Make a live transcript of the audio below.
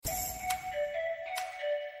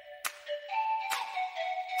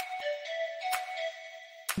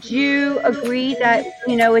Do you agree that,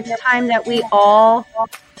 it's time that we all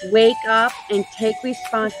wake up and take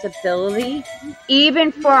responsibility,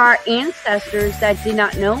 even for our ancestors that did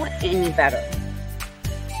not know any better?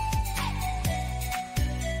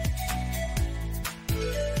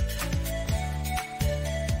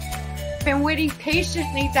 Been waiting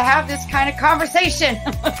patiently to have this kind of conversation.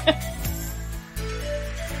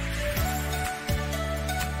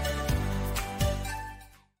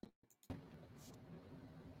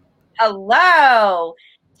 Hello.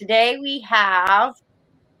 Today we have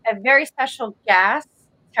a very special guest,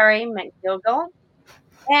 Terry McGilgal.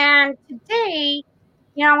 And today,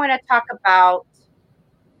 I want to talk about,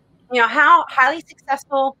 how highly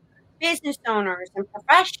successful business owners and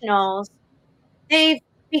professionals, they've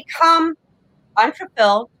become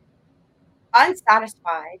unfulfilled,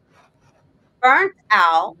 unsatisfied, burnt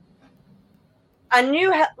out, a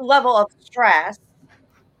new level of stress,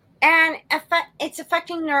 and it's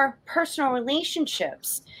affecting their personal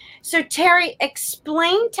relationships. So, Terry,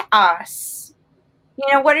 explain to us,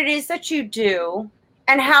 what it is that you do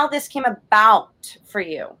and how this came about for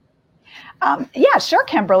you. Yeah, sure,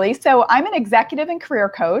 Kimberly. So I'm an executive and career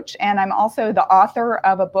coach, and I'm also the author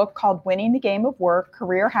of a book called Winning the Game of Work,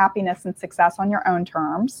 Career Happiness and Success on Your Own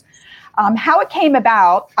Terms. How it came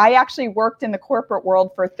about, I actually worked in the corporate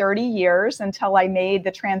world for 30 years until I made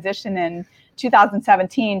the transition in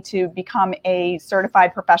 2017 to become a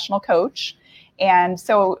certified professional coach. And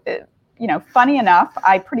so, funny enough,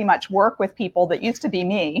 I pretty much work with people that used to be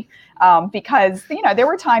me because, there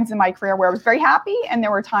were times in my career where I was very happy and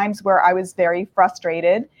there were times where I was very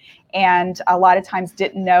frustrated and a lot of times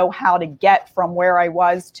didn't know how to get from where I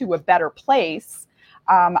was to a better place.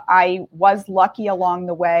 I was lucky along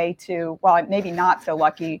the way to, well, maybe not so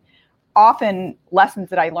lucky. Often lessons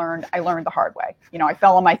that I learned the hard way. I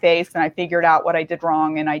fell on my face and I figured out what I did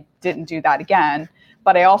wrong and I didn't do that again.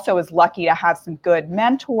 But I also was lucky to have some good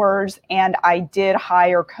mentors, and I did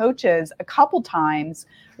hire coaches a couple times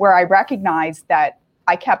where I recognized that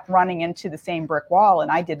I kept running into the same brick wall and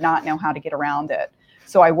I did not know how to get around it.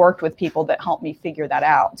 So I worked with people that helped me figure that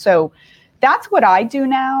out. So that's what I do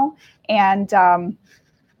now. And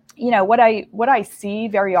what I see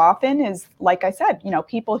very often is, like I said,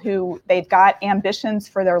 people who they've got ambitions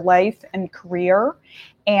for their life and career,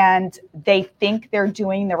 and they think they're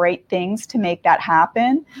doing the right things to make that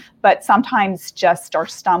happen, but sometimes just are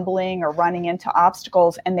stumbling or running into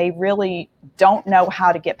obstacles, and they really don't know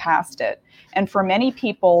how to get past it. And for many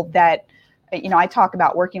people that, I talk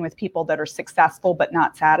about working with people that are successful but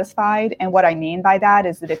not satisfied. And what I mean by that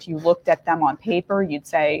is that if you looked at them on paper, you'd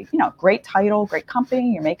say, great title, great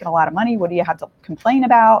company, you're making a lot of money. What do you have to complain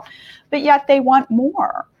about? But yet they want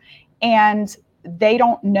more. And they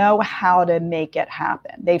don't know how to make it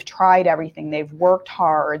happen. They've tried everything. They've worked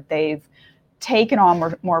hard. They've taken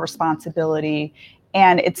on more responsibility,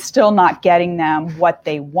 and it's still not getting them what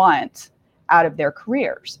they want out of their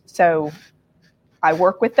careers. So I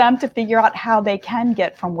work with them to figure out how they can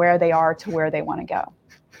get from where they are to where they want to go.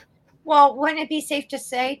 Well, wouldn't it be safe to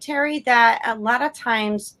say, Terry, that a lot of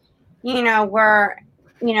times, where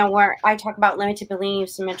I talk about limited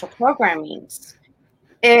beliefs and mental programmings,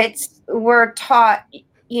 we're taught,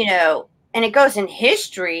 and it goes in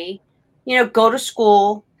history, go to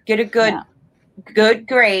school, get a good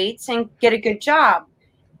grades and get a good job.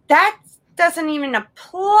 That doesn't even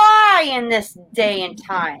apply in this day and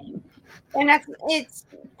time. And it's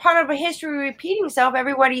part of a history repeating itself.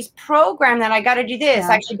 Everybody's programmed that I got to do this.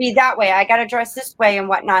 I should be that way. I got to dress this way and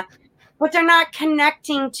whatnot. But they're not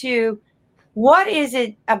connecting to what is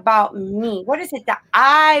it about me? What is it that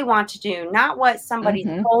I want to do? Not what somebody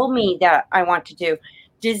told me that I want to do.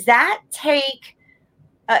 Does that take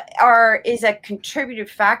or is a contributive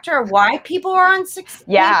factor why people are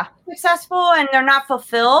unsuccessful and they're not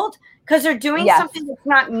fulfilled because they're doing something that's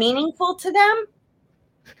not meaningful to them?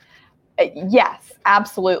 Yes,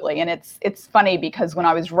 absolutely. And it's funny because when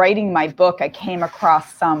I was writing my book, I came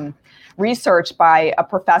across some research by a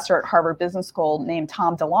professor at Harvard Business School named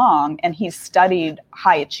Tom DeLonge, and he studied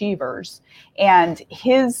high achievers. And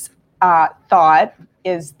his thought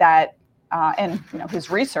is that,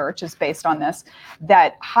 his research is based on this,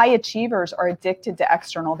 that high achievers are addicted to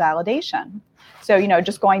external validation. So,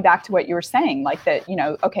 just going back to what you were saying, like that,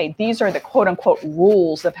 okay, these are the quote unquote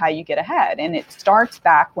rules of how you get ahead. And it starts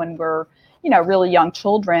back when we're, really young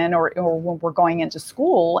children or when we're going into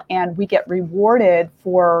school and we get rewarded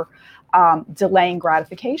for delaying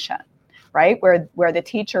gratification, right? Where the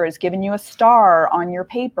teacher is giving you a star on your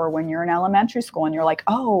paper when you're in elementary school and you're like,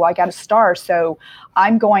 oh, I got a star. So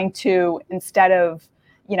I'm going to, instead of,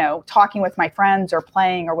 talking with my friends or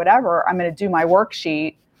playing or whatever, I'm going to do my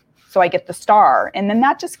worksheet so I get the star. And then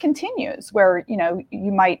that just continues where,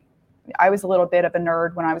 I was a little bit of a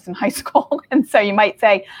nerd when I was in high school. And so you might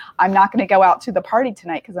say, I'm not going to go out to the party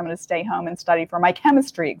tonight because I'm going to stay home and study for my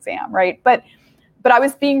chemistry exam, right? But I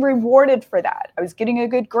was being rewarded for that. I was getting a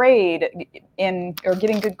good grade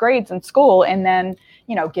getting good grades in school, and then,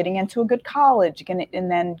 getting into a good college,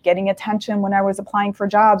 and then getting attention when I was applying for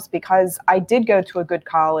jobs because I did go to a good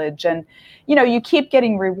college. And, you keep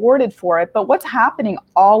getting rewarded for it. But what's happening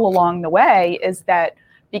all along the way is that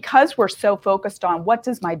because we're so focused on what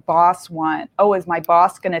does my boss want? Oh, is my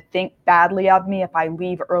boss going to think badly of me if I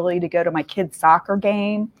leave early to go to my kid's soccer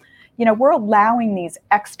game? We're allowing these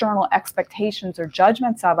external expectations or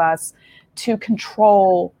judgments of us to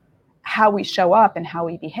control how we show up and how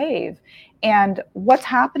we behave. And what's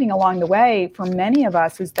happening along the way for many of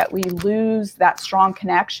us is that we lose that strong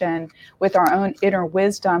connection with our own inner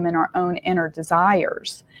wisdom and our own inner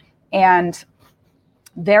desires. And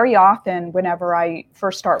very often, whenever I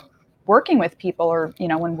first start working with people, or,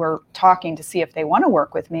 when we're talking to see if they want to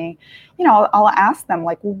work with me, I'll ask them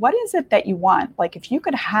like, well, what is it that you want? Like, if you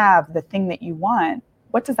could have the thing that you want,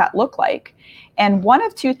 what does that look like? And one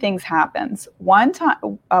of two things happens. One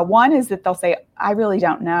is that they'll say, I really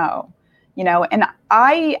don't know. And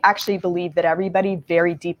I actually believe that everybody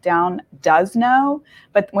very deep down does know.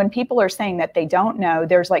 But when people are saying that they don't know,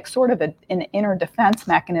 there's like sort of an inner defense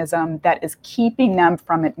mechanism that is keeping them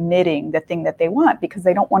from admitting the thing that they want because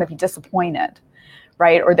they don't want to be disappointed,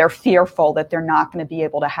 right? Or they're fearful that they're not going to be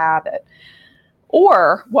able to have it.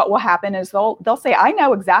 Or what will happen is they'll say, I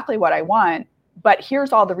know exactly what I want, but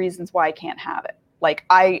here's all the reasons why I can't have it. Like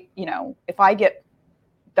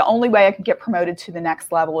the only way I can get promoted to the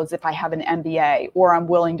next level is if I have an MBA, or I'm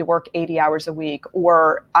willing to work 80 hours a week,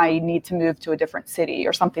 or I need to move to a different city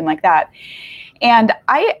or something like that. And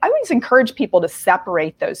I always encourage people to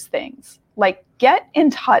separate those things. Like, get in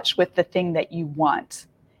touch with the thing that you want.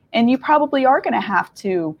 And you probably are going to have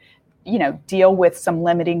to, deal with some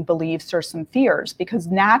limiting beliefs or some fears, because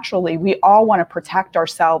naturally we all want to protect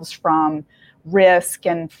ourselves from risk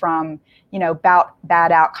and from, about bad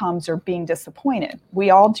outcomes or being disappointed.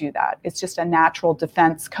 We all do that. It's just a natural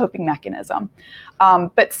defense coping mechanism.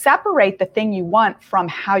 But separate the thing you want from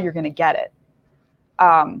how you're going to get it.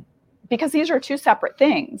 Because these are two separate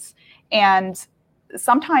things. And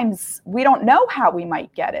sometimes we don't know how we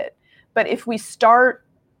might get it. But if we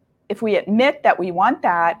admit that we want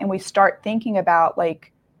that, and we start thinking about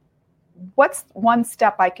like, what's one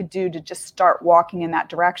step I could do to just start walking in that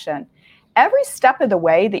direction? Every step of the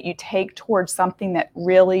way that you take towards something that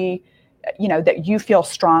really, that you feel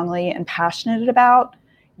strongly and passionate about,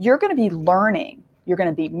 you're going to be learning. You're going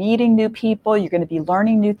to be meeting new people. You're going to be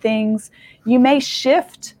learning new things. You may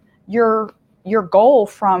shift your goal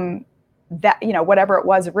from that, whatever it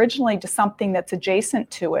was originally, to something that's adjacent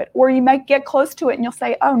to it. Or you might get close to it and you'll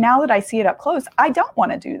say, oh, now that I see it up close, I don't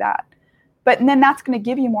want to do that. But then that's going to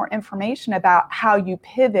give you more information about how you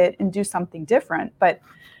pivot and do something different. But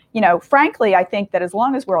frankly, I think that as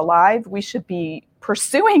long as we're alive, we should be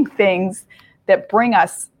pursuing things that bring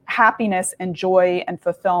us happiness and joy and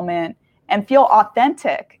fulfillment and feel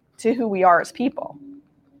authentic to who we are as people.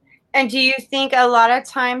 And do you think a lot of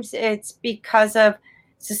times it's because of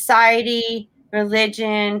society,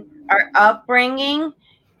 religion, our upbringing?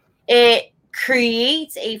 It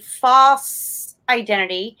creates a false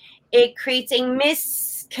identity. It creates a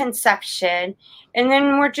misconception. And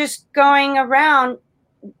then we're just going around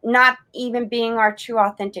not even being our true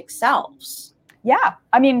authentic selves. Yeah.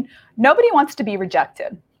 I mean, nobody wants to be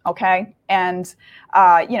rejected. Okay. And,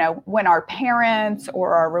 when our parents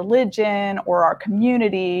or our religion or our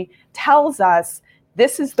community tells us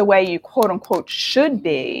this is the way you quote unquote should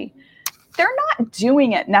be, they're not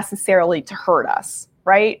doing it necessarily to hurt us,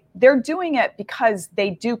 right? They're doing it because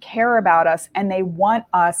they do care about us and they want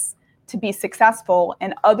us to be successful,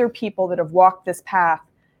 and other people that have walked this path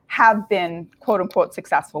have been quote unquote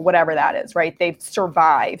successful, whatever that is, right? They've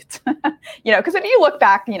survived, because if you look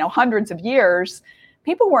back, hundreds of years,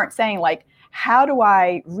 people weren't saying like, how do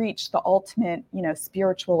I reach the ultimate,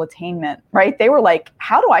 spiritual attainment, right? They were like,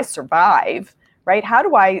 how do I survive, right? How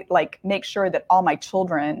do I like make sure that all my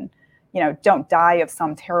children, don't die of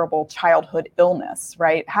some terrible childhood illness,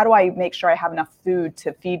 right? How do I make sure I have enough food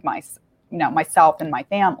to feed myself and my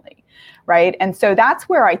family? Right. And so that's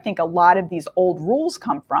where I think a lot of these old rules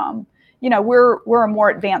come from. We're a more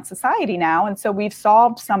advanced society now. And so we've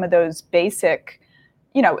solved some of those basic,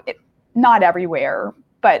 not everywhere,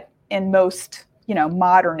 but in most,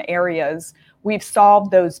 modern areas, we've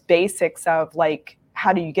solved those basics of like,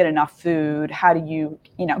 how do you get enough food? How do you,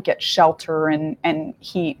 get shelter and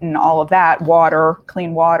heat and all of that, water,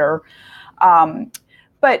 clean water.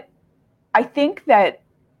 But I think that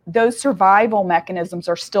those survival mechanisms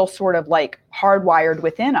are still sort of like hardwired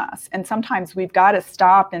within us. And sometimes we've got to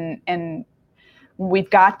stop and we've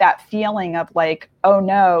got that feeling of like, oh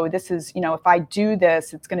no, this is, if I do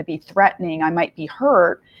this, it's going to be threatening. I might be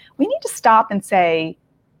hurt. We need to stop and say,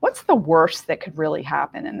 what's the worst that could really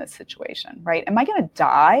happen in this situation, right? Am I going to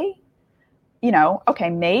die? Okay,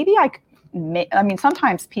 maybe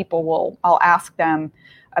sometimes I'll ask them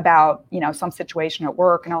about, some situation at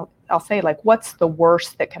work, and I'll say, like, what's the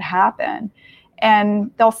worst that could happen?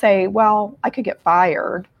 And they'll say, well, I could get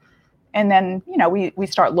fired. And then, we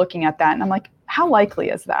start looking at that, and I'm like, how likely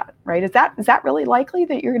is that, right? Is that really likely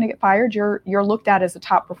that you're going to get fired? You're looked at as a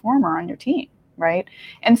top performer on your team, right?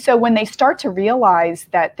 And so when they start to realize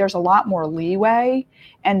that there's a lot more leeway,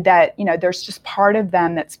 and that, there's just part of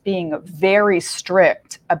them that's being very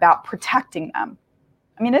strict about protecting them.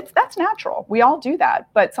 I mean, that's natural. We all do that.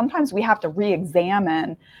 But sometimes we have to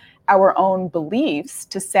re-examine our own beliefs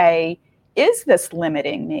to say, is this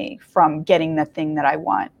limiting me from getting the thing that I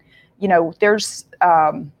want? There's,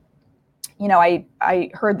 I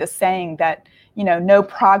heard this saying that, no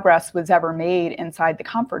progress was ever made inside the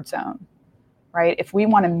comfort zone, right? If we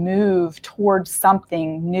want to move towards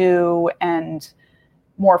something new and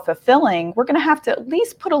more fulfilling, we're going to have to at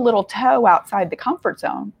least put a little toe outside the comfort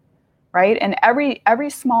zone, right? And every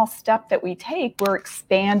small step that we take, we're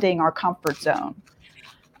expanding our comfort zone.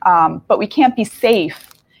 But we can't be safe,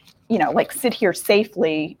 like sit here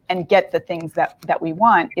safely and get the things that we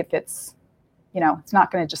want if it's, it's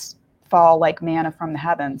not going to just fall like manna from the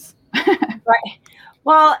heavens. Right.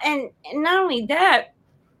 Well, and not only that,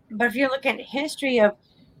 but if you're looking at history of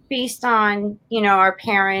based on, our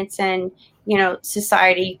parents and,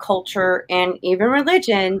 society, culture, and even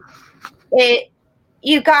religion,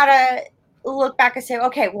 you gotta look back and say,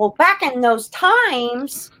 okay, well, back in those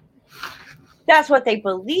times, that's what they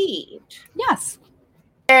believed. Yes.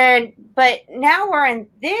 But now we're in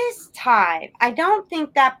this time. I don't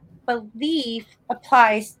think that belief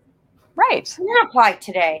applies. Right. Not apply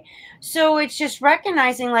today. So it's just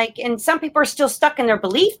recognizing, like, and some people are still stuck in their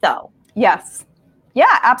belief, though. Yes.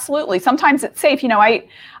 Yeah, absolutely. Sometimes it's safe.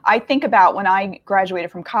 I think about when I graduated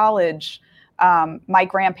from college, my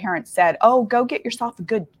grandparents said, oh, go get yourself a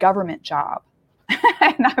good government job.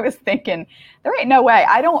 And I was thinking, there ain't no way.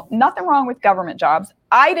 Nothing wrong with government jobs.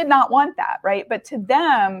 I did not want that, right? But to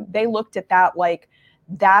them, they looked at that like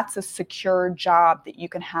that's a secure job that you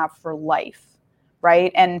can have for life,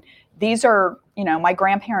 right? And these are, my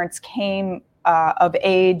grandparents came of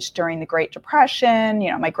age during the Great Depression.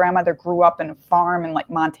 My grandmother grew up in a farm in like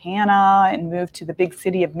Montana and moved to the big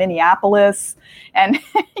city of Minneapolis. And,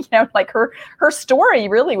 like her story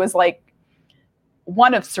really was like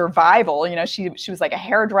one of survival. She was like a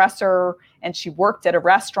hairdresser, and she worked at a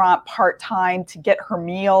restaurant part-time to get her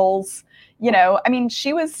meals.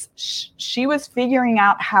 She was figuring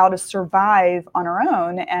out how to survive on her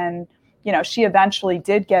own. And, she eventually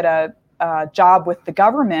did get a job with the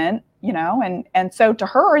government, and so to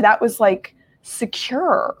her, that was like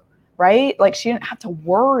secure, right? Like she didn't have to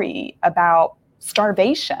worry about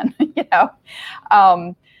starvation,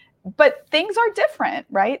 but things are different,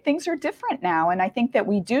 right? Things are different now. And I think that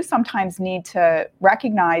we do sometimes need to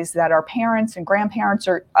recognize that our parents and grandparents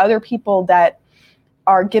or other people that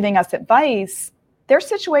are giving us advice, their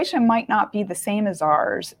situation might not be the same as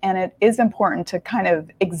ours. And it is important to kind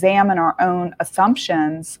of examine our own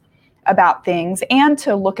assumptions about things and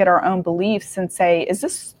to look at our own beliefs and say, is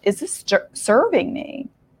this serving me?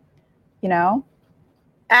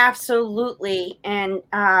 Absolutely. And,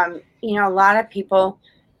 a lot of people,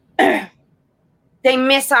 they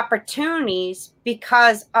miss opportunities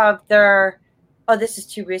because of their, this is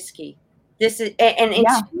too risky. This is, and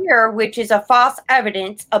it's fear, which is a false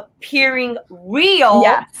evidence appearing real.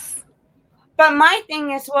 Yes. But my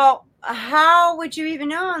thing is, well, how would you even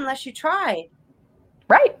know unless you tried?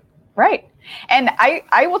 Right. And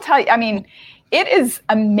I will tell you, it is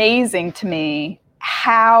amazing to me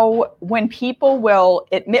how when people will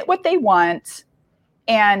admit what they want,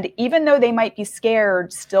 and even though they might be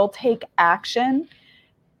scared, still take action,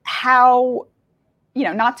 how,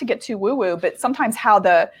 not to get too woo-woo, but sometimes how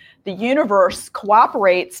the universe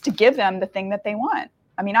cooperates to give them the thing that they want.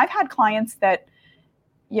 I've had clients that,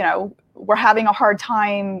 were having a hard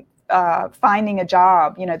time finding a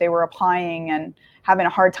job. They were applying and having a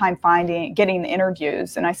hard time getting the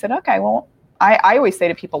interviews. And I said, okay, well, I always say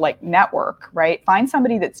to people, like, network, right? Find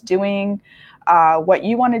somebody that's doing what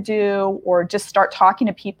you want to do, or just start talking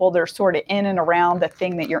to people that are sort of in and around the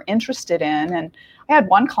thing that you're interested in. And I had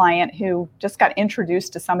one client who just got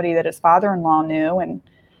introduced to somebody that his father-in-law knew, and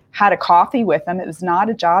had a coffee with him. It was not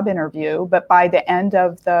a job interview, but by the end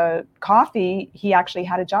of the coffee, he actually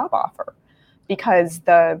had a job offer, because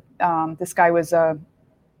this guy was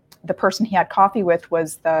the person he had coffee with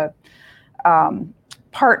was the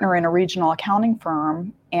partner in a regional accounting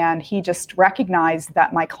firm, and he just recognized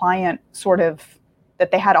that my client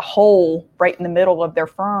that they had a hole right in the middle of their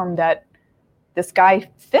firm that this guy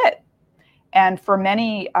fit. And for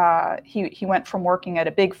many, he went from working at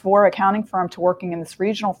a Big Four accounting firm to working in this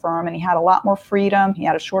regional firm, and he had a lot more freedom. He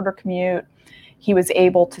had a shorter commute. He was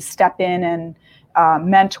able to step in and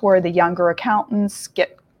mentor the younger accountants,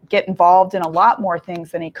 get involved in a lot more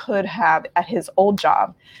things than he could have at his old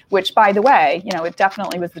job, which, by the way, it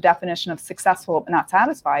definitely was the definition of successful but not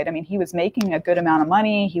satisfied. I mean, he was making a good amount of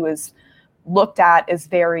money. He was looked at as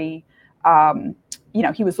very,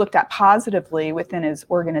 he was looked at positively within his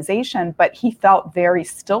organization, but he felt very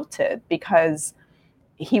stilted because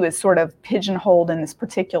he was sort of pigeonholed in this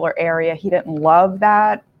particular area. He didn't love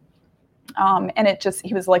that. And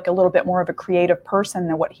he was like a little bit more of a creative person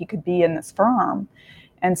than what he could be in this firm.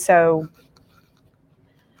 And so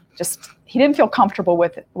he didn't feel comfortable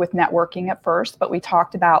with networking at first, but we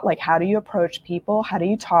talked about, like, how do you approach people? How do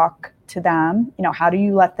you talk to them? How do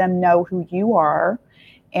you let them know who you are?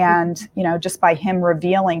 And, just by him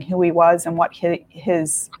revealing who he was and what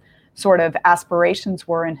his sort of aspirations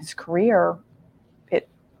were in his career, it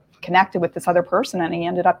connected with this other person, and he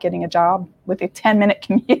ended up getting a job with a 10-minute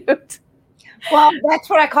commute. Well,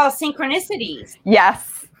 that's what I call synchronicities.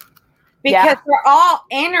 Yes. Because they're all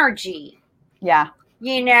energy. Yeah.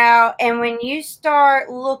 And when you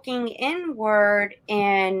start looking inward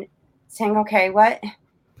and saying, okay, what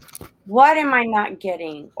am I not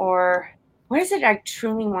getting? Or what is it I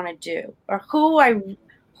truly want to do? Or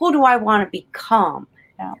who do I want to become?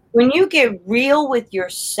 Yeah. When you get real with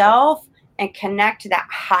yourself and connect to that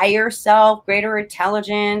higher self, greater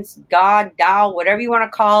intelligence, God, Tao, whatever you want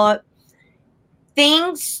to call it,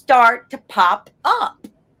 things start to pop up.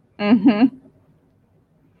 Mm-hmm.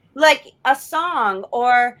 Like a song,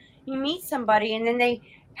 or you meet somebody and then they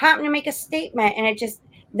happen to make a statement, and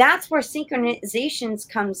that's where synchronizations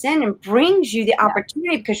comes in and brings you the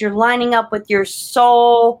opportunity, because you're lining up with your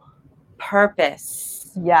soul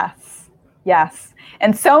purpose. Yes.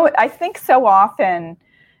 And so I think so often,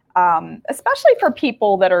 especially for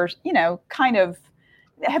people that are, kind of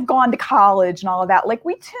have gone to college and all of that, like,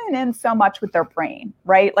 we tune in so much with their brain,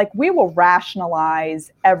 right? Like, we will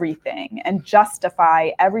rationalize everything and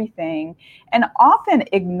justify everything, and often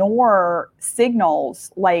ignore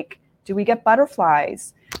signals like, do we get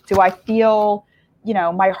butterflies? Do I feel,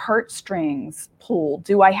 my heartstrings pulled?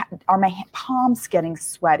 Are my palms getting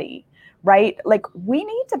sweaty, right? Like, we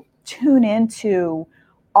need to tune into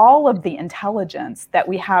all of the intelligence that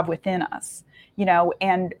we have within us,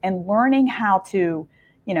 and learning how to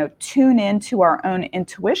tune into our own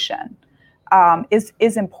intuition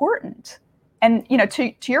is important. And,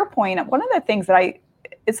 to your point, one of the things that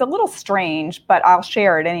it's a little strange, but I'll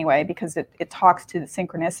share it anyway, because it talks to the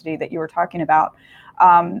synchronicity that you were talking about.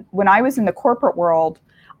 When I was in the corporate world,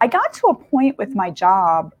 I got to a point with my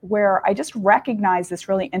job where I just recognized this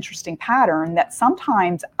really interesting pattern that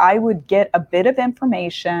sometimes I would get a bit of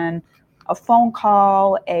information, a phone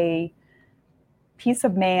call, a piece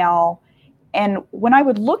of mail, and when I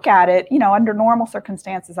would look at it, under normal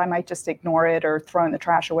circumstances, I might just ignore it or throw in the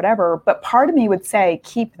trash or whatever. But part of me would say,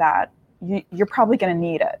 keep that. You're probably going to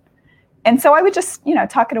need it. And so I would just,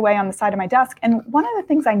 tuck it away on the side of my desk. And one of the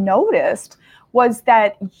things I noticed was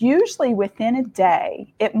that usually within a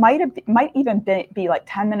day, it might even be like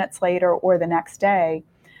 10 minutes later or the next day,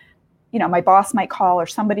 my boss might call, or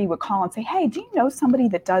somebody would call and say, hey, do you know somebody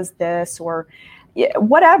that does this or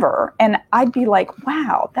whatever? And I'd be like,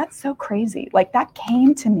 wow, that's so crazy. Like, that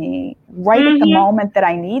came to me right at the moment that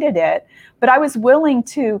I needed it. But I was willing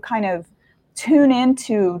to kind of tune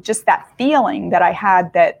into just that feeling that I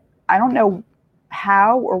had, that I don't know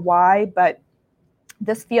how or why, but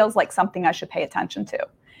this feels like something I should pay attention to.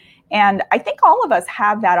 And I think all of us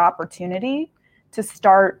have that opportunity to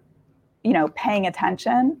start, paying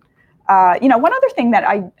attention. One other thing that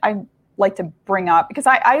I like to bring up, because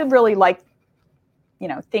I really like,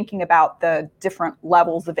 thinking about the different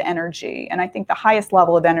levels of energy. And I think the highest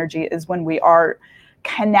level of energy is when we are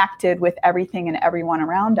connected with everything and everyone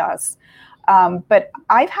around us. But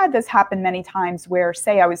I've had this happen many times where,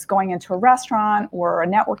 say, I was going into a restaurant or a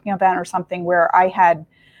networking event or something where I had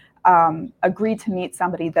agreed to meet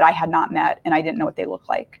somebody that I had not met, and I didn't know what they looked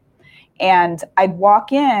like. And I'd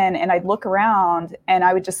walk in and I'd look around and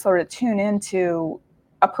I would just sort of tune into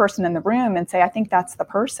a person in the room and say, I think that's the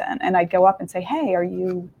person. And I'd go up and say, hey, are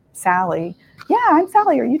you Sally. Yeah, I'm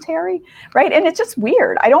Sally. Are you Terry? Right. And it's just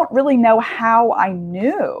weird. I don't really know how I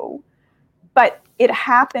knew, but it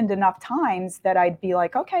happened enough times that I'd be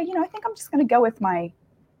like, okay, I think I'm just going to go with my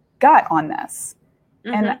gut on this.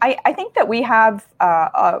 Mm-hmm. And I think that we have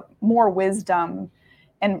more wisdom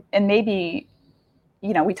and maybe,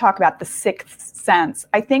 we talk about the sixth sense.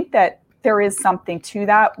 I think that there is something to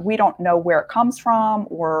that. We don't know where it comes from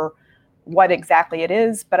or what exactly it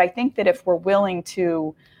is, but I think that if we're willing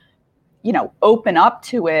to, open up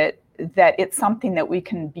to it, that it's something that we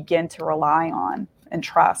can begin to rely on and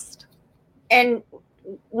trust. And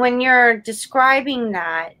when you're describing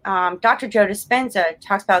that, Dr. Joe Dispenza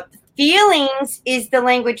talks about feelings is the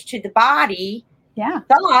language to the body. Yeah.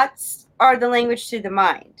 Thoughts are the language to the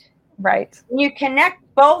mind. Right. When you connect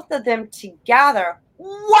both of them together,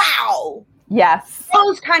 wow. Yes.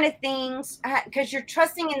 Those kind of things, because you're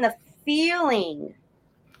trusting in the feeling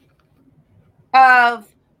of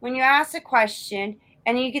when you ask a question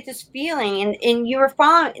and you get this feeling and you're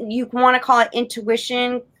following, you want to call it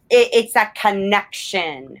intuition. It's that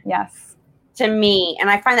connection. Yes. To me. And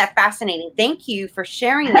I find that fascinating. Thank you for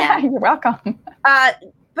sharing that. You're welcome. But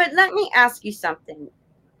let me ask you something.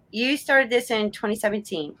 You started this in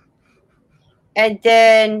 2017. And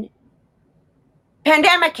then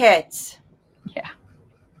pandemic hits. Yeah.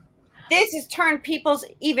 This has turned people's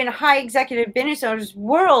even high executive business owners'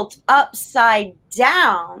 worlds upside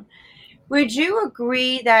down. Would you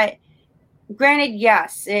agree that, granted,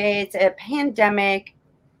 yes, it's a pandemic,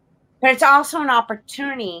 but it's also an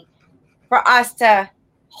opportunity for us to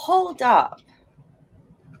hold up?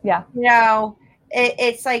 Yeah.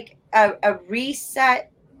 It's like a reset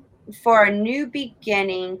for a new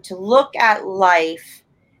beginning, to look at life,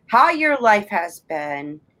 how your life has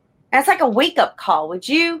been. And it's like a wake-up call. Would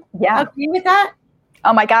you agree with that?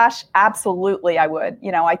 Oh my gosh, absolutely I would.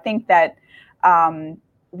 I think that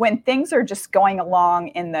when things are just going along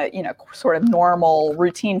in the, sort of normal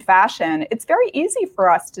routine fashion, it's very easy for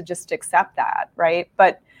us to just accept that, right?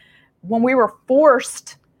 But when we were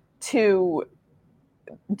forced to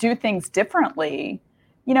do things differently,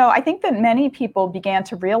 I think that many people began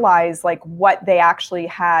to realize like what they actually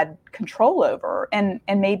had control over and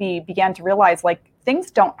maybe began to realize like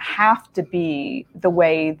things don't have to be the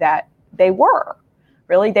way that they were.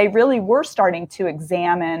 Really, they really were starting to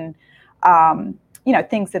examine,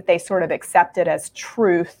 things that they sort of accepted as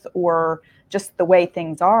truth or just the way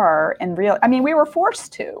things are. And we were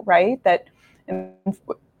forced to, right? That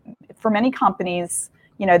for many companies,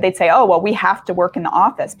 they'd say, oh, well, we have to work in the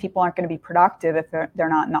office. People aren't going to be productive if they're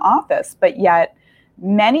not in the office. But yet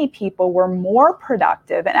many people were more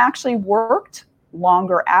productive and actually worked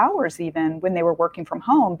longer hours even when they were working from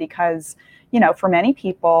home because, for many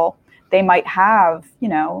people, they might have,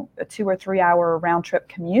 a 2 or 3 hour round trip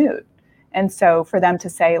commute. And so for them to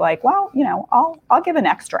say like, well, I'll give an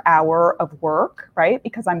extra hour of work, right?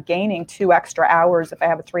 Because I'm gaining 2 extra hours if I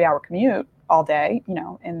have a 3 hour commute all day,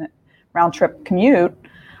 in the round trip commute.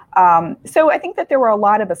 So I think that there were a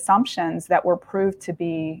lot of assumptions that were proved to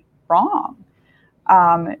be wrong.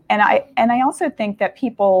 And I also think that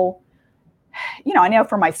people, I know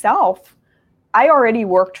for myself, I already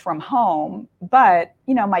worked from home, but,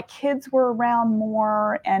 my kids were around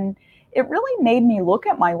more and it really made me look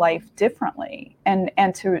at my life differently and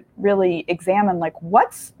to really examine like,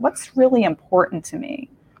 what's really important to me?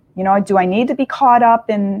 Do I need to be caught up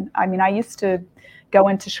in, I used to go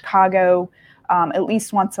into Chicago at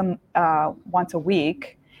least once a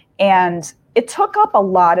week. And it took up a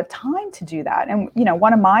lot of time to do that. And,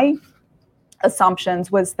 one of my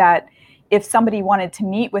assumptions was that if somebody wanted to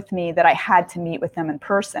meet with me, that I had to meet with them in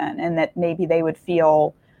person and that maybe they would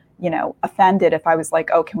feel, offended if I was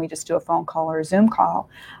like, oh, can we just do a phone call or a Zoom call?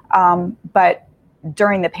 But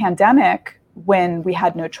during the pandemic, when we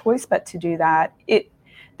had no choice but to do that,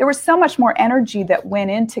 there was so much more energy that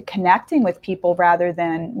went into connecting with people rather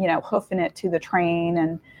than, hoofing it to the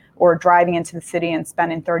train or driving into the city and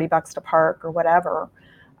spending $30 to park or whatever.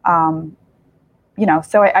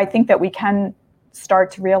 So I think that we can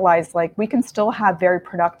start to realize like we can still have very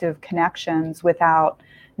productive connections without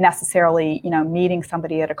necessarily, meeting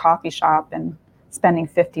somebody at a coffee shop and spending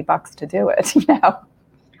 $50 to do it,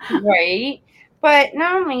 Right. But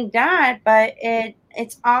not only that, but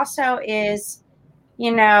it's also is,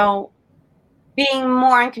 being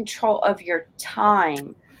more in control of your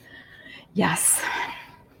time. Yes.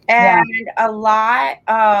 And a lot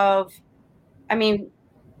of,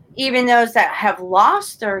 even those that have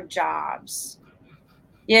lost their jobs,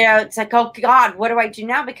 it's like, oh God, what do I do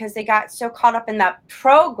now? Because they got so caught up in that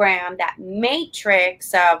program, that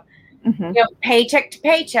matrix of, paycheck to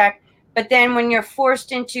paycheck. But then when you're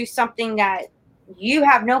forced into something that you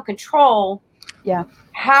have no control. Yeah.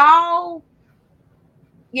 How,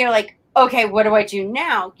 like, okay, what do I do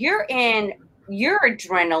now? You're in your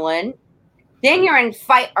adrenaline, then you're in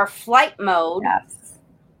fight or flight mode. Yes.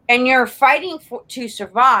 And you're fighting to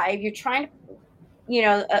survive. You're trying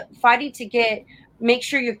to, fighting to make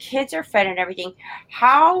sure your kids are fed and everything.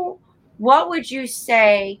 What would you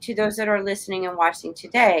say to those that are listening and watching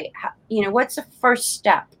today? What's the first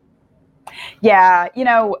step? Yeah.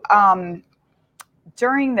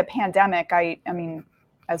 During the pandemic, I mean,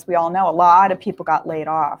 as we all know, a lot of people got laid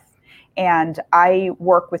off, and I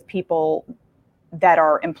work with people that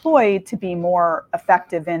are employed to be more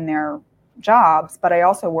effective in their jobs, but I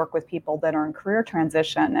also work with people that are in career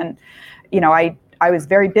transition. And, I was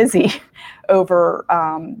very busy over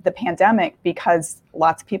the pandemic because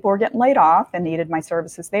lots of people were getting laid off and needed my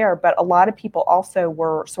services there. But a lot of people also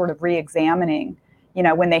were sort of re-examining,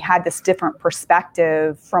 when they had this different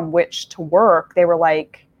perspective from which to work, they were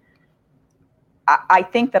like, I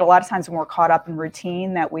think that a lot of times when we're caught up in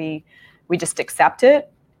routine that we just accept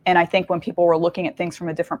it. And I think when people were looking at things from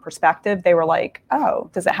a different perspective, they were like,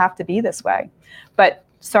 oh, does it have to be this way? But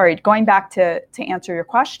sorry, going back to answer your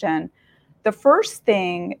question, the first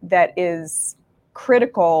thing that is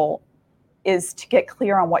critical is to get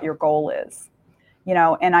clear on what your goal is.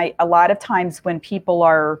 And a lot of times when people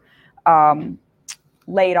are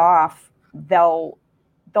laid off, they'll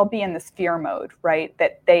be in this fear mode, right?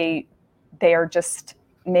 That they are just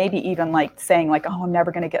maybe even like saying like, oh, I'm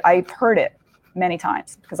never going to get, I've heard it many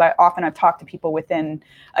times because I've talked to people within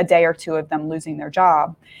a day or two of them losing their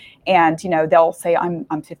job. And, they'll say, I'm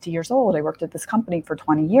 50 years old. I worked at this company for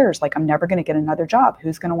 20 years. Like, I'm never going to get another job.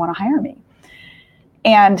 Who's going to want to hire me?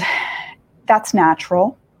 And that's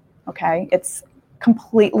natural. Okay. It's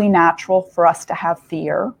completely natural for us to have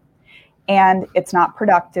fear, and it's not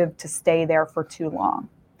productive to stay there for too long.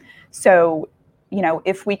 So,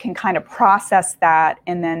 if we can kind of process that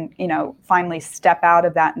and then, finally step out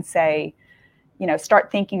of that and say,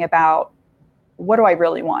 start thinking about, what do I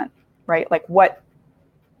really want, right? Like what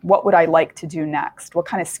would I like to do next? What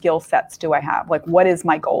kind of skill sets do I have? Like, what is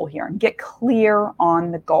my goal here? And get clear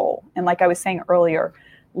on the goal. And like I was saying earlier,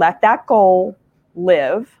 let that goal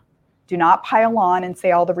live. Do not pile on and say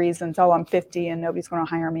all the reasons, oh, I'm 50 and nobody's going to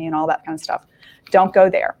hire me and all that kind of stuff. Don't go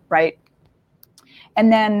there, right?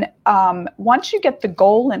 And then once you get the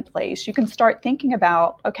goal in place, you can start thinking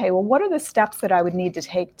about, okay, well, what are the steps that I would need to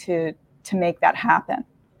take to make that happen?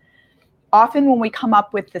 Often when we come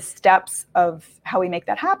up with the steps of how we make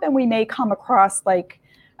that happen, we may come across like,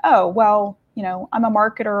 oh, well, I'm a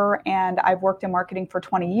marketer and I've worked in marketing for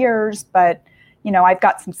 20 years, but, I've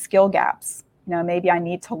got some skill gaps. Maybe I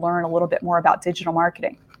need to learn a little bit more about digital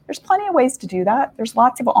marketing. There's plenty of ways to do that. There's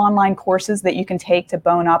lots of online courses that you can take to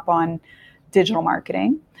bone up on digital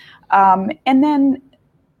marketing. And then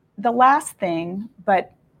the last thing,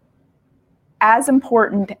 but as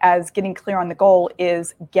important as getting clear on the goal,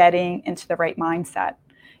 is getting into the right mindset.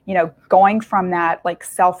 Going from that like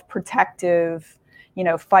self-protective,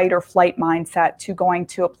 fight or flight mindset to going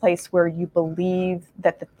to a place where you believe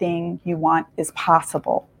that the thing you want is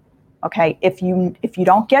possible. Okay. If you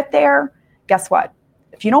don't get there, guess what?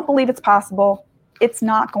 If you don't believe it's possible, it's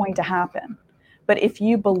not going to happen. But if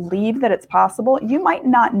you believe that it's possible, you might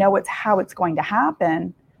not know how it's going to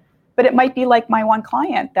happen, but it might be like my one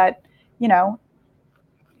client that,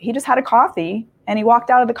 he just had a coffee and he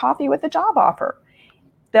walked out of the coffee with a job offer.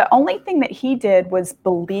 The only thing that he did was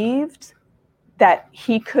believed that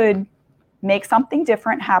he could make something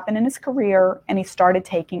different happen in his career, and he started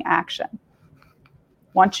taking action.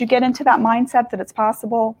 Once you get into that mindset that it's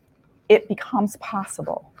possible, it becomes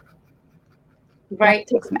possible. Right.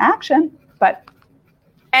 Take some action, but.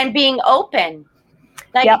 And being open.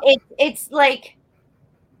 Like, yep. It's like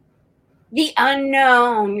the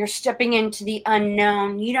unknown. You're stepping into the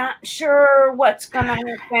unknown. You're not sure what's going to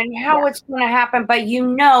happen, how it's going to happen, but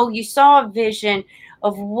you saw a vision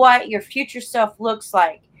of what your future self looks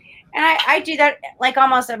like. And I do that like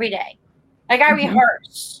almost every day. Like, I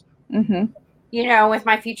rehearse, with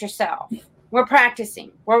my future self. We're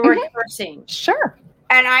practicing, we're rehearsing. Sure.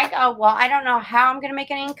 And I go, well, I don't know how I'm going to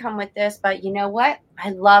make an income with this, but you know what?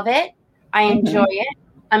 I love it. I enjoy it.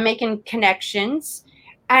 I'm making connections,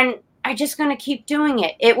 and I'm just going to keep doing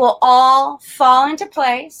it. It will all fall into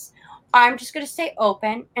place. I'm just going to stay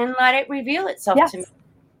open and let it reveal itself to me.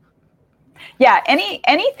 Yeah.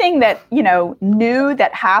 Anything that, new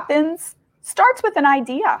that happens starts with an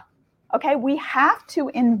idea. Okay. We have to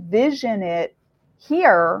envision it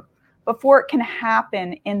here before it can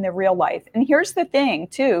happen in the real life. And here's the thing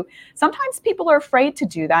too. Sometimes people are afraid to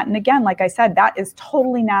do that. And again, like I said, that is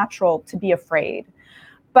totally natural to be afraid.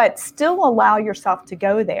 but still allow yourself to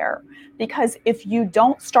go there. Because if you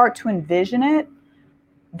don't start to envision it,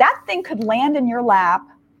 that thing could land in your lap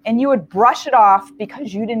and you would brush it off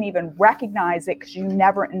because you didn't even recognize it because you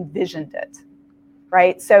never envisioned it,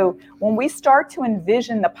 right? So when we start to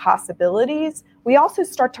envision the possibilities, we also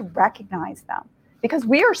start to recognize them, because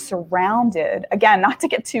we are surrounded, again, not to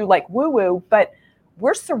get too like woo-woo, but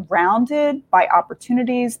we're surrounded by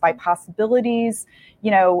opportunities, by possibilities.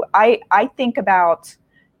 I think about,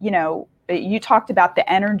 you talked about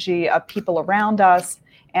the energy of people around us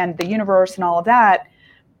and the universe and all of that.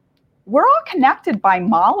 We're all connected by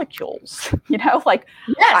molecules, like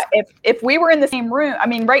Yes. if we were in the same room, I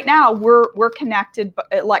mean, right now we're connected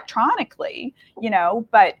electronically,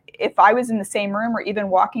 but if I was in the same room or even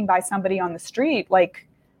walking by somebody on the street, like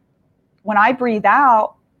when I breathe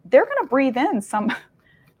out, they're going to breathe in some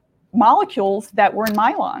molecules that were in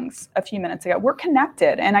my lungs a few minutes ago. We're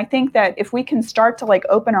connected. And I think that if we can start to like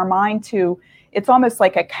open our mind to, it's almost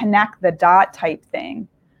like a connect the dot type thing.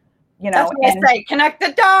 That's what I say. Connect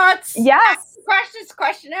the dots. Yes. Ask questions,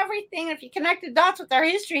 question everything. If you connect the dots with our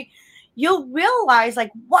history, you'll realize,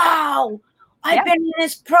 like, wow, I've been in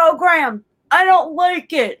this program. I don't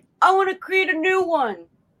like it. I want to create a new one.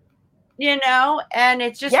 And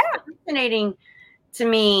it's just fascinating to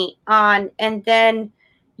me. And then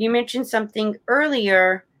you mentioned something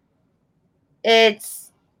earlier. And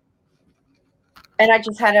I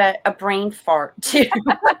just had a brain fart too.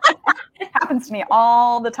 It happens to me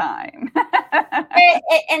all the time.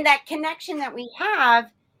 and that connection that we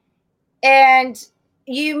have. And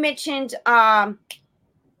you mentioned Dr.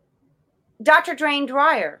 Dwayne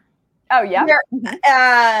Dwyer. Oh, yeah.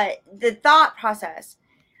 The thought process.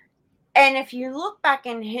 And if you look back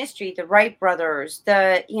in history, the Wright brothers,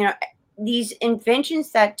 these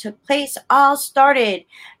inventions that took place all started.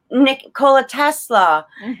 Nikola Tesla,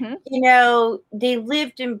 they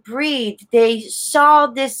lived and breathed. They saw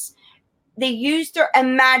this. They used their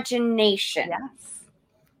imagination. Yes.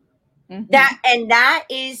 Mm-hmm. That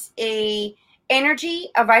is a energy,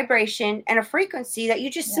 a vibration, and a frequency that you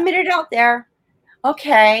just submitted out there.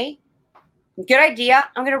 Okay, good idea.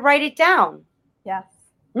 I'm going to write it down. Yes.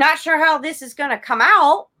 Not sure how this is going to come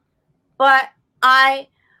out, but I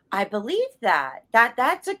believe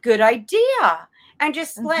that's a good idea. And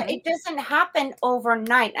just it doesn't happen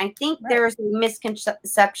overnight. I think there's a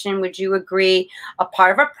misconception. Would you agree? A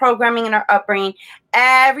part of our programming and our upbringing,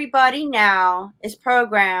 everybody now is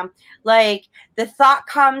programmed. Like the thought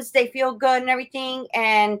comes, they feel good and everything,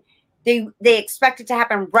 and they expect it to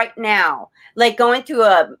happen right now. Like going through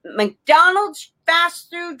a McDonald's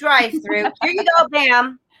fast food drive-through. Here you go,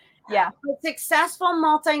 bam. Yeah. But successful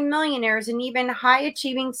multimillionaires and even high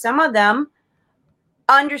achieving, some of them,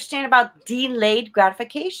 understand about delayed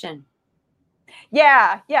gratification.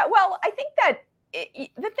 Yeah. Well, I think that the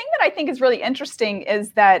thing that I think is really interesting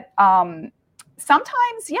is that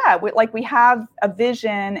sometimes, we have a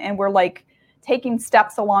vision and we're like taking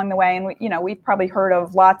steps along the way. And we've probably heard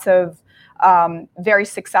of lots of very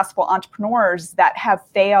successful entrepreneurs that have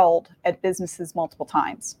failed at businesses multiple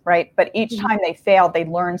times, right? But each time they failed, they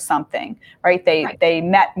learned something, right? They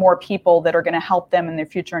met more people that are going to help them in their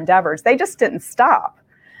future endeavors. They just didn't stop.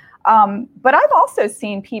 But I've also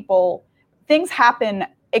seen things happen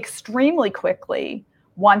extremely quickly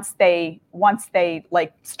once they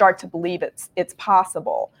like start to believe it's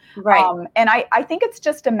possible. Right. And I think it's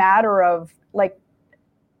just a matter of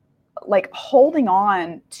like holding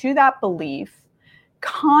on to that belief,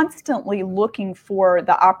 constantly looking for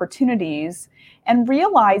the opportunities and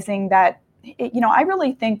realizing that, I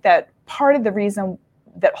really think that part of the reason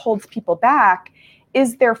that holds people back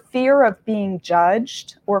is their fear of being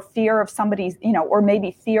judged, or fear of somebody's, or maybe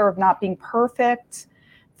fear of not being perfect,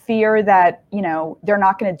 fear that, they're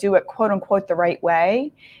not going to do it, quote unquote, the right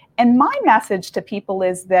way. And my message to people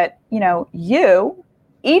is that,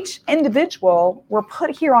 each individual, were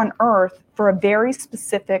put here on earth for a very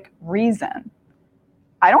specific reason.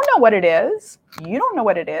 I don't know what it is. You don't know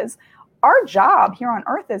what it is. Our job here on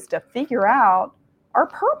earth is to figure out our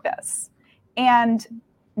purpose. And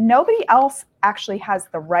nobody else actually has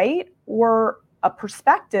the right or a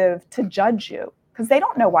perspective to judge you, because they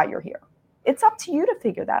don't know why you're here. It's up to you to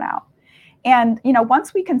figure that out. And,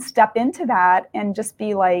 once we can step into that and just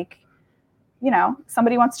be like,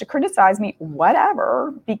 somebody wants to criticize me,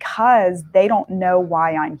 whatever, because they don't know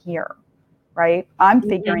why I'm here, right? I'm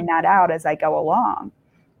figuring that out as I go along.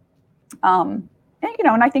 And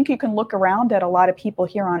I think you can look around at a lot of people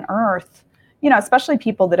here on earth, especially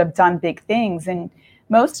people that have done big things. And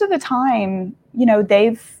most of the time,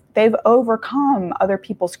 they've overcome other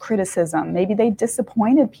people's criticism. Maybe they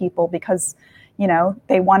disappointed people because,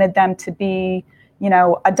 they wanted them to be,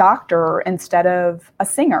 a doctor instead of a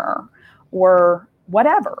singer or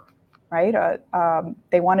whatever, right?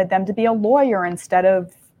 They wanted them to be a lawyer instead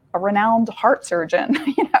of a renowned heart surgeon,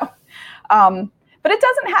 But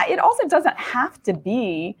it also doesn't have to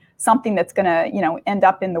be something that's going to, end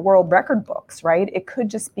up in the world record books, right? It could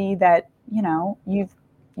just be that,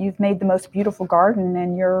 you've made the most beautiful garden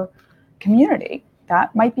in your community.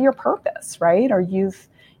 That might be your purpose, right? Or you've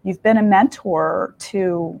been a mentor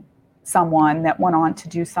to someone that went on to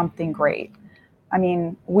do something great. I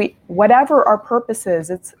mean, whatever our purpose is,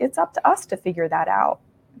 it's up to us to figure that out.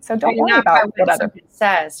 So don't worry about what other people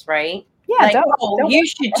says, right? Yeah, like, don't you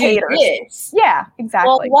should do haters. this. Yeah,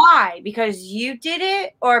 exactly. Well, why? Because you did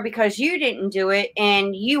it, or because you didn't do it,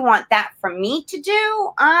 and you want that for me to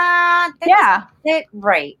do? That's it,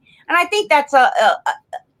 right? And I think that's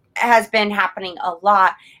has been happening a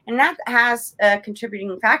lot, and that has a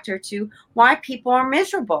contributing factor to why people are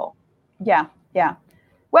miserable. Yeah.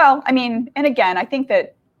 Well, I mean, and again, I think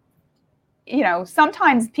that,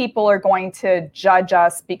 sometimes people are going to judge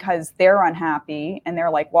us because they're unhappy and they're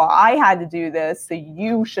like, well, I had to do this, so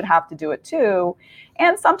you should have to do it too.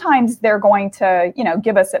 And sometimes they're going to,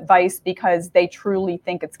 give us advice because they truly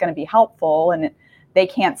think it's going to be helpful and they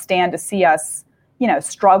can't stand to see us,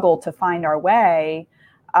 struggle to find our way.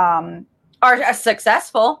 Or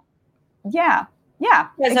successful. Yeah.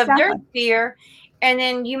 Because of their fear. And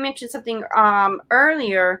then you mentioned something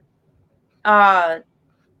earlier,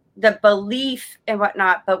 the belief and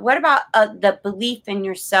whatnot. But what about the belief in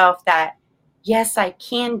yourself that, yes, I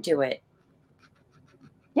can do it?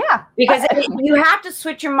 Yeah. Because you have to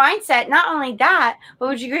switch your mindset. Not only that, but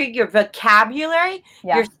would you agree your vocabulary,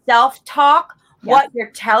 your self-talk, what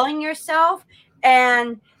you're telling yourself,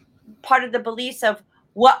 and part of the beliefs of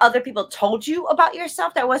what other people told you about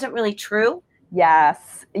yourself that wasn't really true?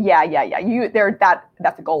 Yes. Yeah.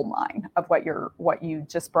 That's a gold mine of what you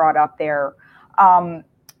just brought up there. I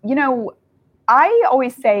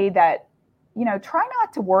always say that, try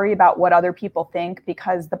not to worry about what other people think,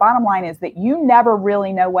 because the bottom line is that you never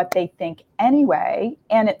really know what they think anyway.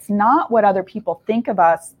 And it's not what other people think of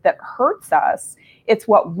us that hurts us. It's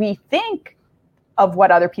what we think of what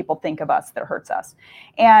other people think of us that hurts us.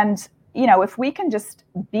 And, if we can just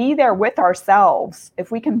be there with ourselves,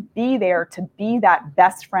 if we can be there to be that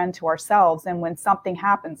best friend to ourselves. And when something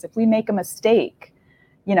happens, if we make a mistake,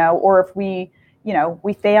 or if we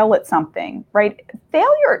fail at something, right?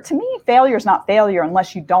 Failure is not failure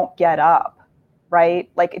unless you don't get up, right?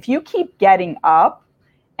 Like if you keep getting up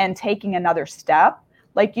and taking another step,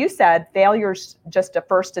 like you said, failure's just a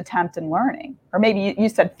first attempt in learning. Or maybe you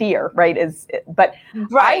said fear, right? But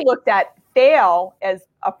I looked at fail as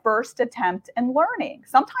a first attempt in learning.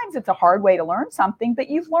 Sometimes it's a hard way to learn something, but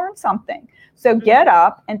you've learned something. So get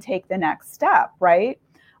up and take the next step, right?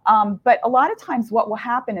 But a lot of times what will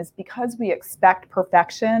happen is because we expect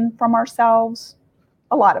perfection from ourselves,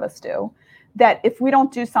 a lot of us do, that if we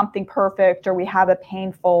don't do something perfect or we have a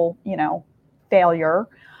painful, failure,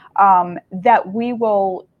 that we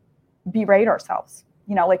will berate ourselves.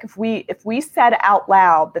 Like if we said out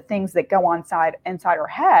loud the things that go on inside our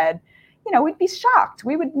head, we'd be shocked.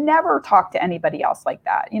 We would never talk to anybody else like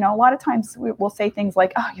that. A lot of times we'll say things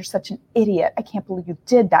like, oh, you're such an idiot. I can't believe you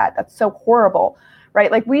did that. That's so horrible. Right?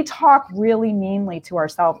 Like we talk really meanly to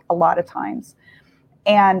ourselves a lot of times.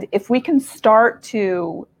 And if we can start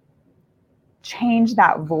to change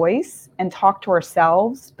that voice and talk to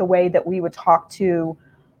ourselves the way that we would talk to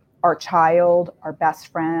our child, our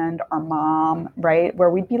best friend, our mom, right? Where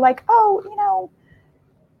we'd be like, oh,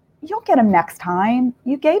 you'll get him next time.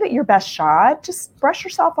 You gave it your best shot. Just brush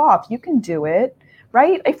yourself off. You can do it,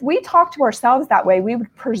 right? If we talk to ourselves that way, we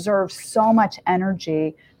would preserve so much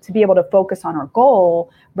energy to be able to focus on our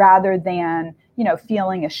goal rather than,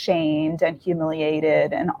 feeling ashamed and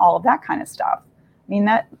humiliated and all of that kind of stuff. I mean,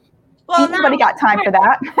 nobody got time for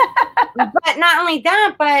that. But not only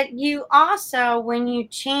that, but you also, when you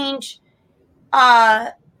change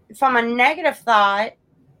from a negative thought,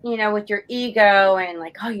 with your ego and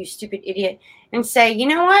like, oh, you stupid idiot, and say, you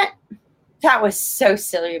know what? That was so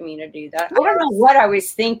silly of me to do that. I don't know what I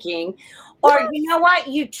was thinking. Or you know what?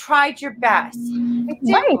 You tried your best. It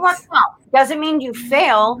didn't work out. Doesn't mean you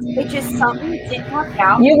failed. It's just something didn't work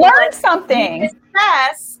out. You learned something.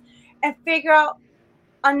 Success and figure out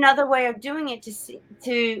another way of doing it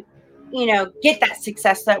to get that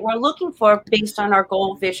success that we're looking for based on our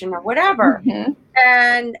goal, vision, or whatever. Mm-hmm.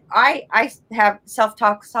 And I have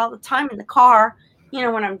self-talks all the time in the car.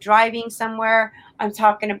 When I'm driving somewhere, I'm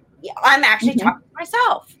actually talking to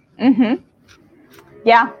myself. Mm-hmm.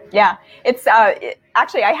 Yeah. It's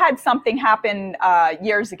actually, I had something happen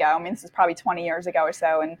years ago. I mean, this is probably 20 years ago or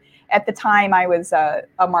so. And at the time, I was a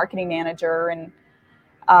marketing manager, and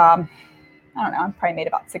I don't know, I probably made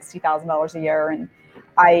about $60,000 a year. And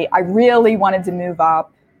I really wanted to move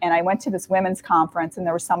up. And I went to this women's conference, and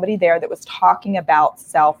there was somebody there that was talking about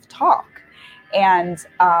self-talk. And,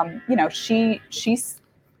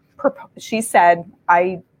 she said,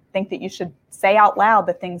 I think that you should say out loud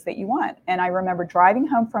the things that you want. And I remember driving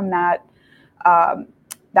home from that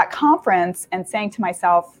conference and saying to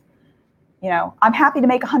myself, I'm happy to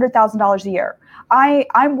make $100,000 a year.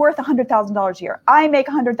 I'm worth $100,000 a year. I make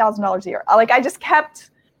 $100,000 a year. Like, I just kept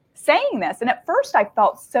saying this. And at first I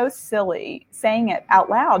felt so silly saying it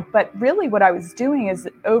out loud, but really what I was doing is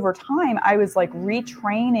over time, I was like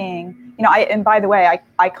retraining, and by the way,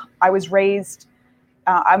 I was raised,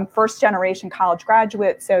 I'm first generation college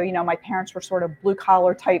graduate. So, my parents were sort of blue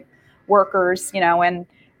collar type workers, and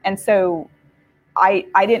so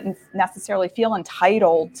I didn't necessarily feel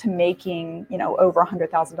entitled to making, over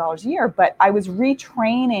 $100,000 a year, but I was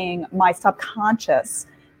retraining my subconscious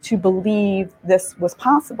to believe this was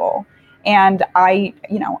possible. And I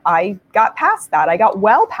got past that. I got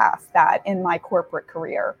well past that in my corporate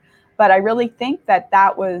career. But I really think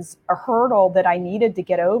that was a hurdle that I needed to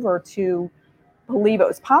get over to believe it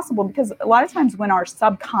was possible, because a lot of times when our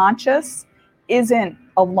subconscious isn't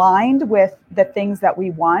aligned with the things that we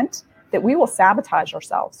want, that we will sabotage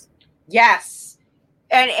ourselves. Yes.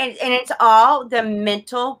 And it's all the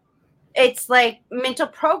mental, it's like mental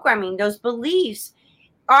programming, those beliefs.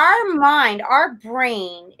 Our mind, our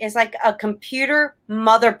brain is like a computer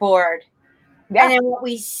motherboard. Yeah. And then what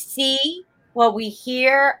we see, what we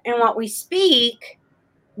hear, and what we speak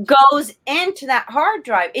goes into that hard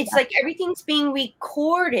drive. It's like everything's being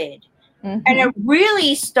recorded. Mm-hmm. And it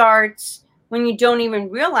really starts when you don't even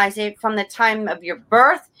realize it, from the time of your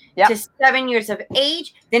birth to 7 years of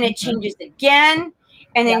age. Then it changes again.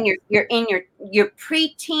 And then you're in your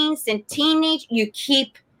preteens and teenage. You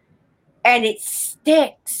keep, and it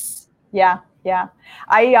sticks. Yeah.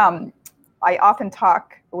 I often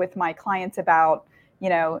talk with my clients about,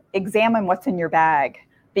 examine what's in your bag,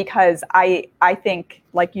 because I think,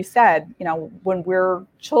 like you said, when we're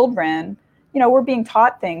children, we're being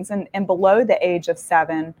taught things, and below the age of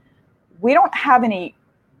 7, we don't have any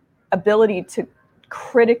ability to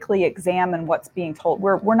critically examine what's being told.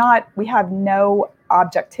 We have no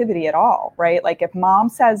objectivity at all, right? Like, if mom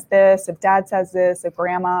says this, if dad says this, if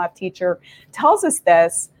grandma, if teacher tells us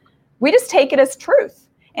this, we just take it as truth.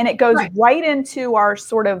 And it goes right into our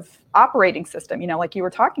sort of operating system, like you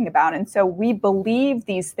were talking about. And so we believe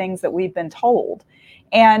these things that we've been told.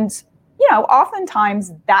 And,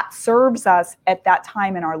 oftentimes that serves us at that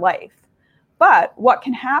time in our life. But what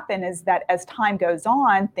can happen is that as time goes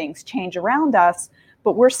on, things change around us,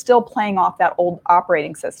 but we're still playing off that old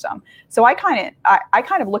operating system. So I kind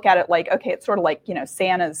of look at it like, okay, it's sort of like,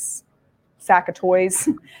 Santa's sack of toys,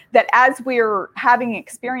 that as we're having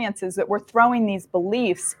experiences, that we're throwing these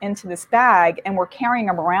beliefs into this bag and we're carrying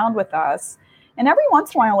them around with us. And every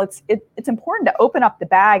once in a while, it's important to open up the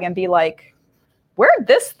bag and be like, where did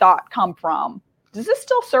this thought come from? Does this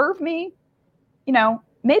still serve me?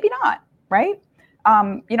 Maybe not, right?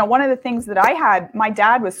 One of the things that I had, my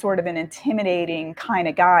dad was sort of an intimidating kind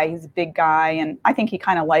of guy. He's a big guy. And I think he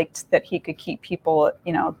kind of liked that he could keep people,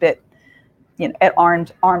 a bit, at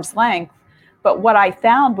arm's length. But what I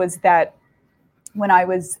found was that when I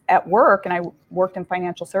was at work, and I worked in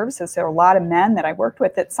financial services, there were a lot of men that I worked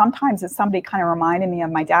with, that sometimes if somebody kind of reminded me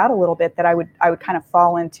of my dad a little bit, that I would kind of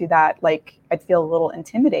fall into that, like, I'd feel a little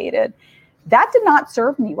intimidated. That did not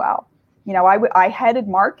serve me well. I headed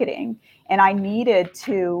marketing, and I needed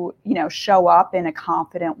to, show up in a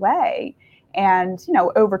confident way. And,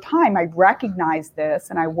 over time, I recognized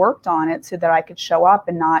this and I worked on it so that I could show up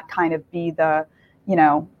and not kind of be the,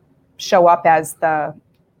 show up as the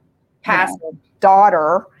passive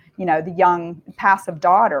daughter, the young passive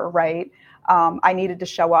daughter, right? I needed to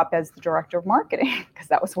show up as the director of marketing, because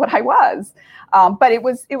that was what I was. But it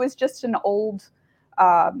was just an old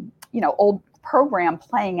program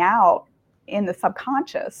playing out in the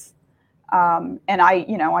subconscious. And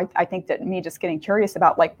I think that me just getting curious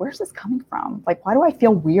about, like, where's this coming from? Like, why do I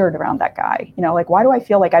feel weird around that guy? Like, why do I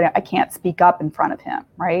feel like I can't speak up in front of him?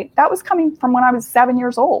 Right. That was coming from when I was 7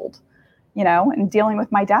 years old, and dealing with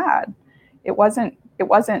my dad. It wasn't, the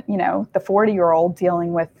 40-year-old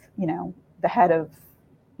dealing with, the head of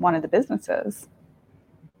one of the businesses.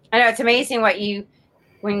 I know, it's amazing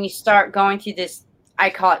when you start going through this, I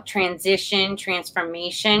call it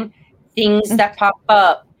transformation, things that pop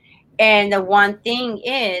up. And the one thing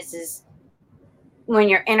is when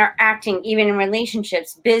you're interacting, even in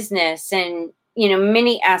relationships, business, and, you know,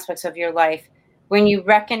 many aspects of your life, when you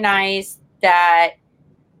recognize that,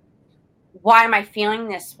 why am I feeling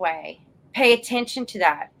this way? Pay attention to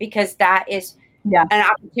that, because that is an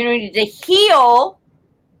opportunity to heal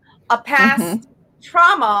a past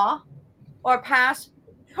trauma or past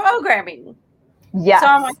programming. Yes. So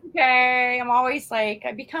I'm like, okay, I'm always like,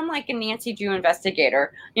 I become like a Nancy Drew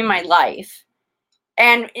investigator in my life.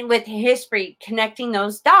 And with history, connecting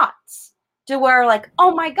those dots to where, like,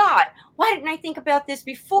 oh my God, why didn't I think about this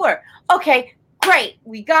before? Okay, great.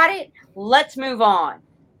 We got it. Let's move on.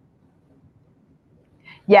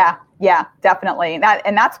 Yeah, definitely.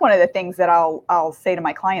 That's one of the things that I'll say to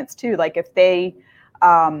my clients too. Like if they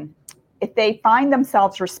find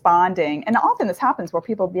themselves responding, and often this happens where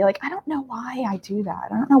people will be like, I don't know why I do that.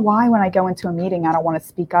 I don't know why when I go into a meeting I don't want to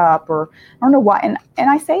speak up, or I don't know why. And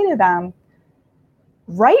I say to them,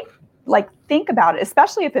 think about it,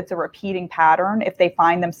 especially if it's a repeating pattern, if they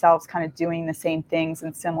find themselves kind of doing the same things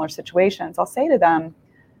in similar situations. I'll say to them,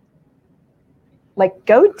 like,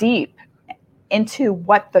 go deep into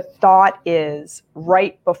what the thought is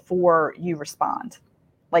right before you respond.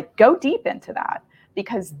 Like, go deep into that,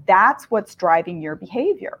 because that's what's driving your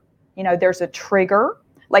behavior. You know, there's a trigger.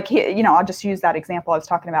 Like, I'll just use that example I was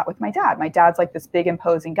talking about with my dad. My dad's like this big,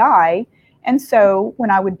 imposing guy. And so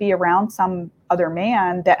when I would be around some other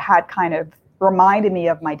man that had kind of reminded me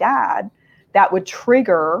of my dad, that would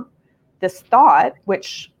trigger this thought,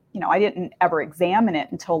 which, I didn't ever examine it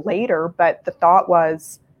until later, but the thought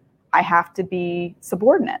was, I have to be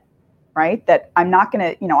subordinate, right? That I'm not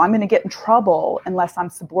going to, I'm going to get in trouble unless I'm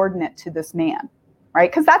subordinate to this man, right?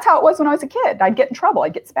 Because that's how it was when I was a kid. I'd get in trouble.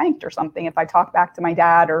 I'd get spanked or something if I talked back to my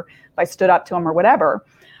dad, or if I stood up to him or whatever.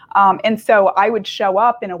 And so I would show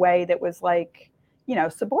up in a way that was like,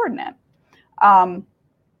 subordinate.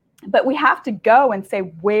 But we have to go and say,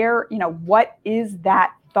 where, what is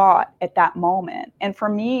that thought at that moment? And for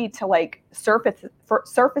me to like surface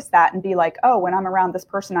that and be like, oh, when I'm around this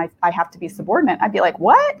person, I have to be subordinate. I'd be like,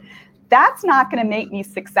 what? That's not going to make me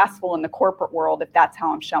successful in the corporate world if that's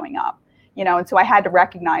how I'm showing up. And so I had to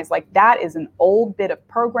recognize, like, that is an old bit of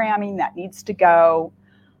programming that needs to go.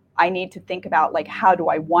 I need to think about, like, how do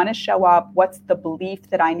I want to show up? What's the belief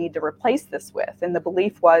that I need to replace this with? And the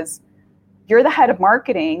belief was, you're the head of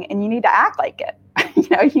marketing and you need to act like it.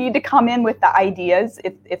 You need to come in with the ideas.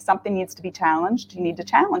 If something needs to be challenged, you need to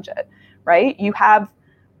challenge it, right? You have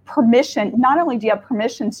permission. Not only do you have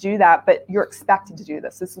permission to do that, but you're expected to do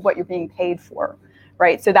this. This is what you're being paid for,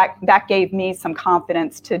 right? So that gave me some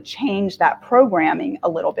confidence to change that programming a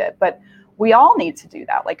little bit. But we all need to do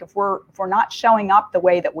that. Like if we're not showing up the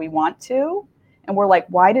way that we want to, and we're like,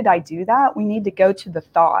 why did I do that? We need to go to the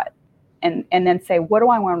thought and then say, what do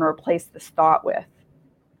I want to replace this thought with?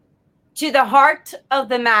 To the heart of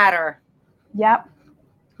the matter. Yep.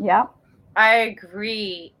 I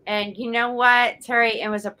agree. And you know what, Terry, it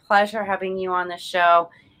was a pleasure having you on the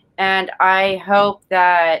show. And I hope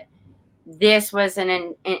that this was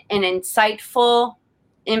an insightful,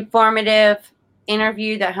 informative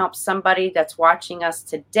interview that helps somebody that's watching us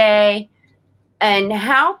today. And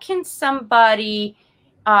how can somebody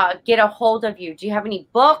get a hold of you? Do you have any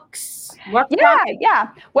books? Yeah.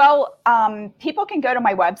 Well, people can go to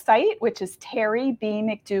my website, which is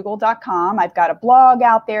terrybmcdougall.com. I've got a blog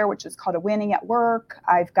out there, which is called A Winning at Work.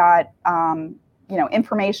 I've got,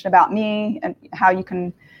 information about me and how you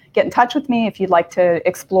can get in touch with me if you'd like to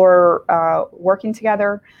explore working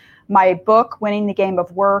together. My book, Winning the Game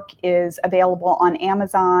of Work, is available on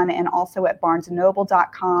Amazon and also at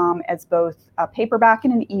barnesandnoble.com as both a paperback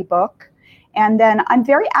and an ebook. And then I'm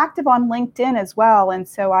very active on LinkedIn as well. And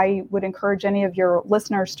so I would encourage any of your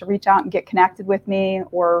listeners to reach out and get connected with me,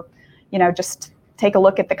 or, just take a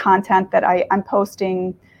look at the content that I'm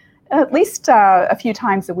posting at least a few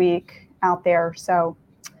times a week out there. So,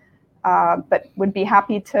 but would be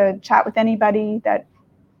happy to chat with anybody that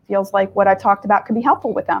feels like what I've talked about could be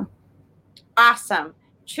helpful with them. Awesome.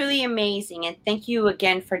 Truly amazing. And thank you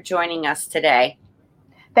again for joining us today.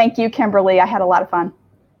 Thank you, Kimberly. I had a lot of fun.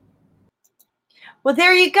 Well,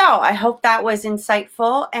 there you go. I hope that was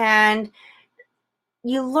insightful and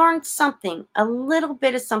you learned something, a little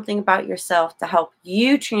bit of something about yourself to help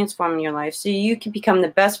you transform your life so you can become the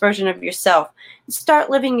best version of yourself and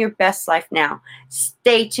start living your best life now.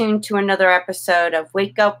 Stay tuned to another episode of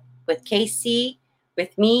Wake Up with KC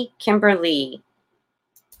with me, Kimberly.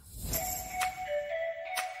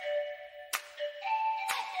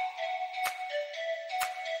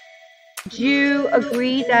 Do you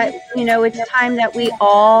agree that, it's time that we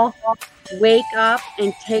all wake up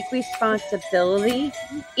and take responsibility,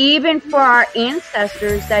 even for our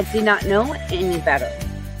ancestors that did not know any better.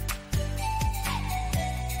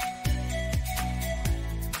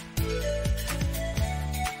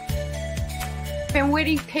 Been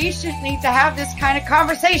waiting patiently to have this kind of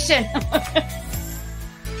conversation.